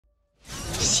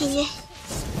しいね。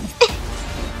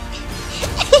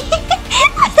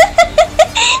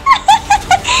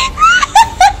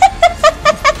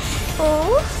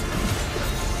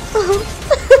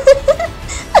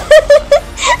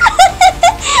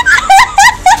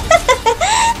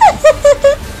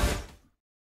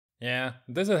Yeah,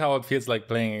 this is how it feels like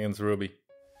playing against Ruby.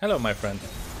 Hello my friends,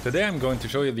 today I'm going to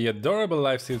show you the adorable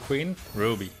lifesteal queen,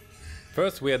 Ruby.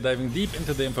 First we are diving deep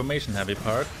into the information heavy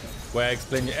part, where I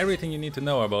explain you everything you need to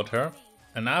know about her,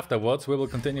 and afterwards we will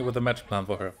continue with the match plan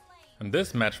for her. In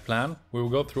this match plan, we will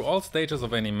go through all stages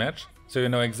of any match, so you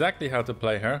know exactly how to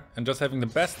play her and just having the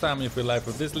best time of your life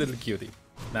with this little cutie.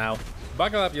 Now,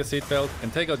 buckle up your seatbelt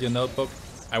and take out your notebook,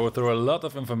 I will throw a lot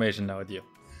of information now at you.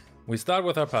 We start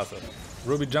with her passive.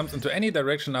 Ruby jumps into any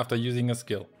direction after using a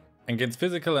skill, and gains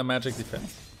physical and magic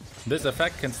defense. This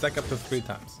effect can stack up to 3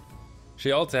 times.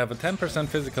 She also has a 10%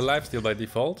 physical lifesteal by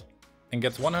default, and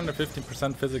gets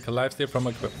 150% physical lifesteal from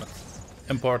equipment.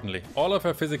 Importantly, all of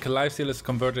her physical lifesteal is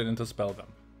converted into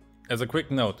spellvamp. As a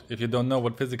quick note, if you don't know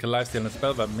what physical lifesteal and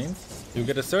spellvamp means, you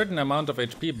get a certain amount of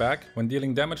HP back when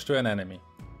dealing damage to an enemy.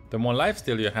 The more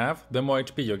lifesteal you have, the more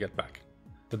HP you get back.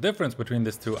 The difference between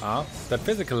these two are that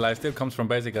physical lifesteal comes from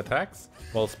basic attacks,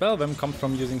 while spellvamp comes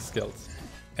from using skills.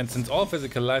 And since all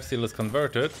physical lifesteal is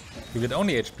converted, you get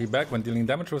only HP back when dealing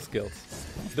damage with skills.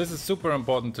 This is super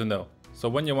important to know, so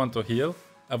when you want to heal,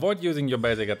 avoid using your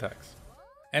basic attacks.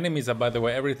 Enemies are by the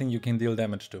way everything you can deal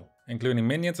damage to, including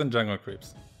minions and jungle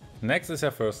creeps. Next is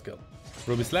her first skill.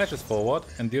 Ruby slashes forward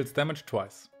and deals damage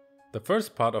twice. The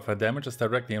first part of her damage is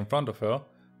directly in front of her,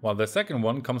 while the second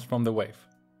one comes from the wave.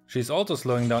 She's also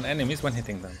slowing down enemies when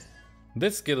hitting them.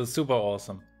 This skill is super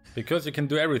awesome, because you can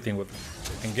do everything with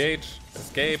it. Engage,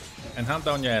 escape, and hunt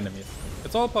down your enemies.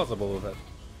 It's all possible with it.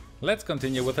 Let's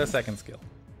continue with her second skill.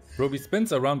 Ruby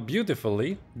spins around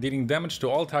beautifully, dealing damage to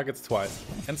all targets twice,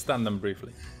 and stun them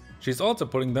briefly. She's also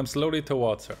pulling them slowly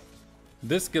towards her.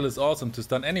 This skill is awesome to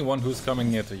stun anyone who's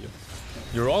coming near to you.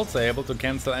 You're also able to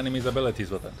cancel enemies'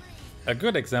 abilities with it. A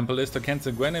good example is to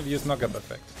cancel Guinevere's knock-up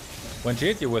effect. When she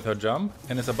hits you with her jump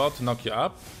and is about to knock you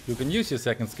up, you can use your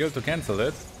second skill to cancel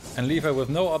it and leave her with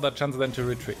no other chance than to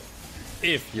retreat.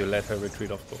 If you let her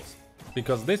retreat, of course.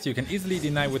 Because this you can easily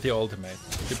deny with your ultimate.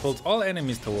 She pulls all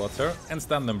enemies towards her and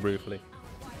stun them briefly.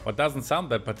 What doesn't sound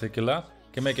that particular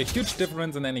can make a huge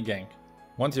difference in any gank.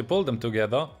 Once you pull them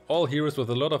together, all heroes with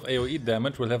a lot of AoE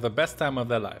damage will have the best time of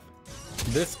their life.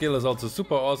 This skill is also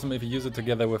super awesome if you use it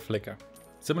together with Flicker.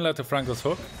 Similar to Franco's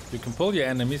hook, you can pull your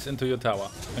enemies into your tower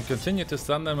and continue to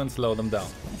stun them and slow them down.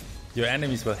 Your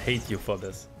enemies will hate you for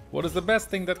this. What is the best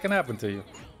thing that can happen to you?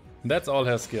 That's all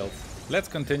her skills. Let's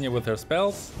continue with her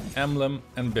spells, emblem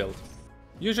and build.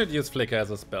 You should use Flicker as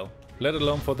a spell. Let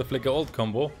alone for the Flicker ult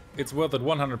combo, it's worth it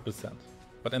 100%.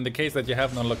 But in the case that you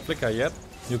haven't unlocked Flicker yet,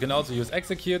 you can also use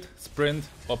Execute, Sprint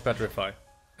or Petrify.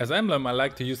 As emblem I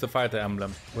like to use the Fighter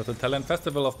emblem with the talent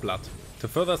Festival of Blood to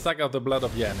further suck out the blood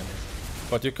of your enemies.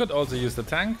 But you could also use the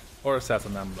Tank or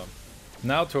Assassin emblem.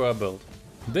 Now to our build.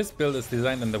 This build is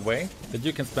designed in the way that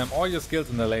you can spam all your skills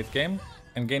in the late game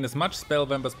and gain as much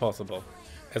spellvamp as possible.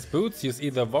 As boots, use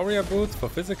either warrior boots for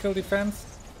physical defense,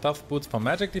 tough boots for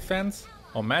magic defense,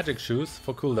 or magic shoes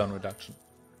for cooldown reduction.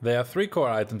 There are 3 core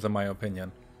items in my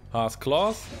opinion: Harsh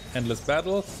Claws, Endless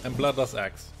Battle and Bloodlust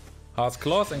Axe. Harsh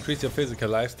Claws increase your physical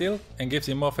lifesteal and gives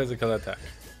you more physical attack.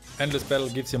 Endless Battle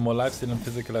gives you more lifesteal and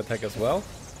physical attack as well,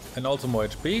 and also more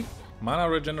HP, mana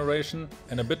regeneration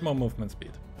and a bit more movement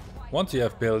speed. Once you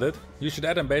have built it, you should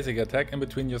add a basic attack in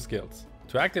between your skills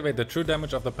to activate the true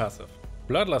damage of the passive.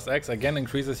 Bloodlust Axe again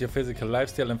increases your physical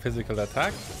lifesteal and physical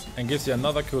attack and gives you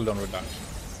another cooldown reduction.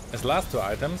 As last 2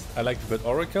 items, I like to build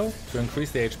Oracle to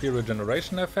increase the HP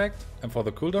regeneration effect and for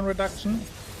the cooldown reduction,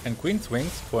 and Queen's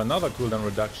Wings for another cooldown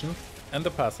reduction, and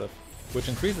the passive, which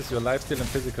increases your lifesteal and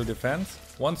physical defense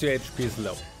once your HP is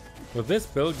low. With this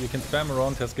build you can spam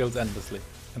around her skills endlessly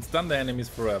and stun the enemies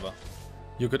forever.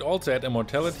 You could also add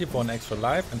Immortality for an extra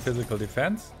life and physical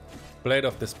defense, Blade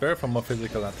of Despair for more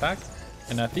physical attack,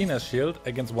 and Athena's shield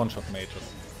against one-shot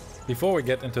mages. Before we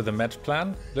get into the match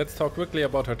plan, let's talk quickly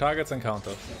about her targets and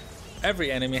counters.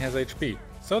 Every enemy has HP,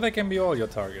 so they can be all your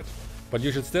target, but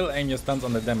you should still aim your stuns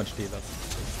on the damage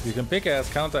dealers. You can pick her as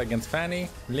counter against Fanny,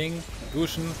 Ling,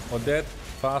 Gusion, Odette,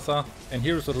 Pharsa and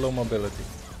heroes with low mobility.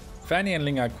 Fanny and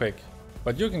Ling are quick,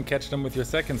 but you can catch them with your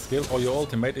second skill or your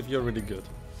ultimate if you're really good.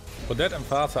 Odette and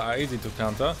Pharsa are easy to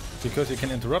counter because you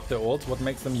can interrupt their ults, what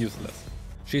makes them useless.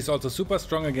 She's also super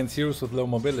strong against heroes with low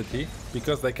mobility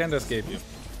because they can't escape you.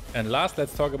 And last,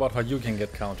 let's talk about how you can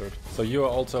get countered, so you are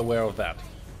also aware of that.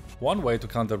 One way to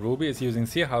counter Ruby is using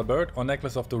Seer Halberd or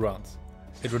Necklace of Durance.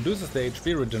 It reduces the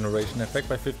HP regeneration effect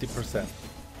by 50%.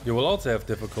 You will also have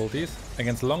difficulties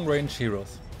against long-range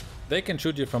heroes. They can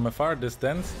shoot you from a far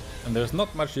distance and there's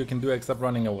not much you can do except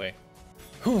running away.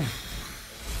 Whew.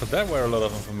 So that were a lot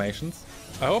of informations.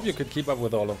 I hope you could keep up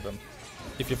with all of them.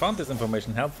 If you found this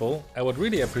information helpful, I would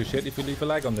really appreciate if you leave a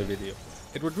like on the video.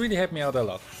 It would really help me out a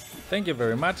lot. Thank you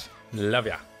very much, love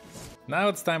ya! Now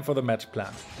it's time for the match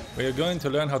plan, where you're going to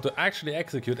learn how to actually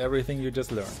execute everything you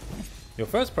just learned. Your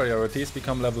first priority is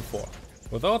become level 4.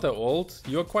 Without the ult,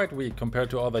 you are quite weak compared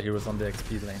to other heroes on the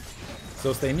XP lane.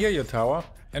 So stay near your tower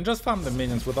and just farm the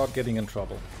minions without getting in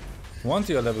trouble. Once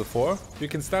you are level 4, you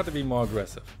can start to be more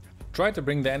aggressive. Try to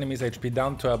bring the enemy's HP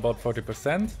down to about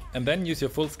 40% and then use your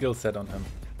full skill set on him.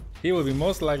 He will be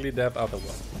most likely dead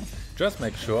otherwise. Just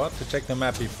make sure to check the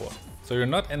map before, so you're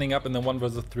not ending up in the 1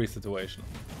 vs 3 situation.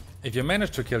 If you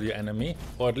manage to kill your enemy,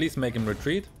 or at least make him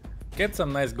retreat, get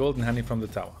some nice golden honey from the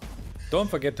tower. Don't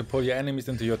forget to pull your enemies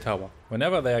into your tower,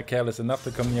 whenever they are careless enough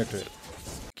to come near to it.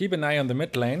 Keep an eye on the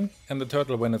mid lane and the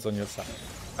turtle when it's on your side.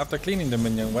 After cleaning the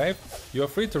minion wave, you are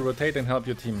free to rotate and help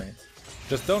your teammates.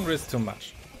 Just don't risk too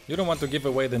much. You don't want to give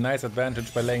away the nice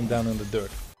advantage by laying down in the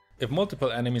dirt. If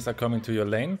multiple enemies are coming to your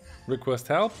lane, request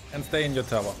help and stay in your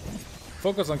tower.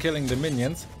 Focus on killing the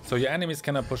minions, so your enemies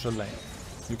cannot push a lane.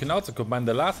 You can also combine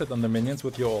the last hit on the minions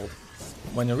with your ult.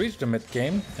 When you reach the mid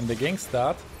game and the gank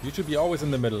start, you should be always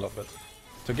in the middle of it.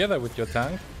 Together with your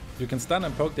tank, you can stun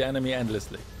and poke the enemy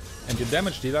endlessly, and your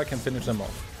damage dealer can finish them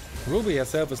off. Ruby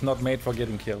herself is not made for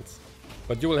getting kills,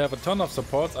 but you will have a ton of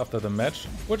supports after the match,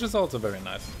 which is also very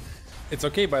nice. It's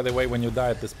okay by the way when you die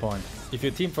at this point, if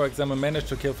your team for example managed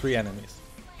to kill 3 enemies.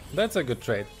 That's a good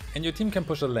trait, and your team can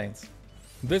push the lanes.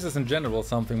 This is in general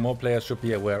something more players should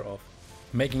be aware of.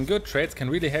 Making good trades can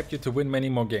really help you to win many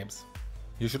more games.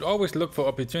 You should always look for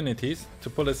opportunities to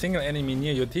pull a single enemy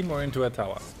near your team or into a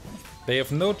tower. They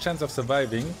have no chance of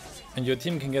surviving and your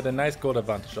team can get a nice gold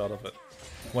advantage out of it.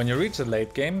 When you reach the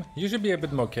late game, you should be a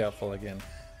bit more careful again.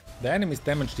 The enemy's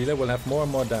damage dealer will have more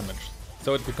and more damage,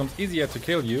 so it becomes easier to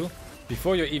kill you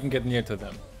before you even get near to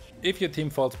them. If your team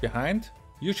falls behind,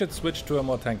 you should switch to a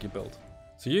more tanky build,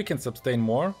 so you can sustain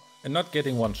more and not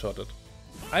getting one-shotted.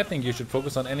 I think you should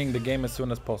focus on ending the game as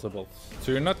soon as possible,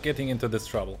 so you're not getting into this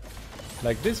trouble.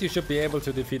 Like this you should be able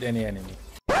to defeat any enemy.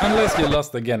 Unless you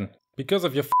lost again, because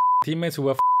of your teammates who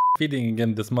were feeding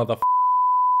again this mother.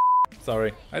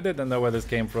 Sorry, I didn't know where this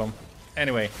came from.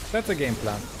 Anyway, that's a game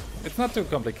plan. It's not too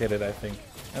complicated I think,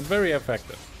 and very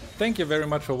effective. Thank you very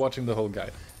much for watching the whole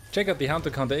guide. Check out the How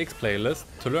to Counter X playlist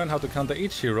to learn how to counter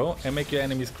each hero and make your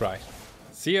enemies cry.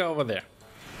 See you over there.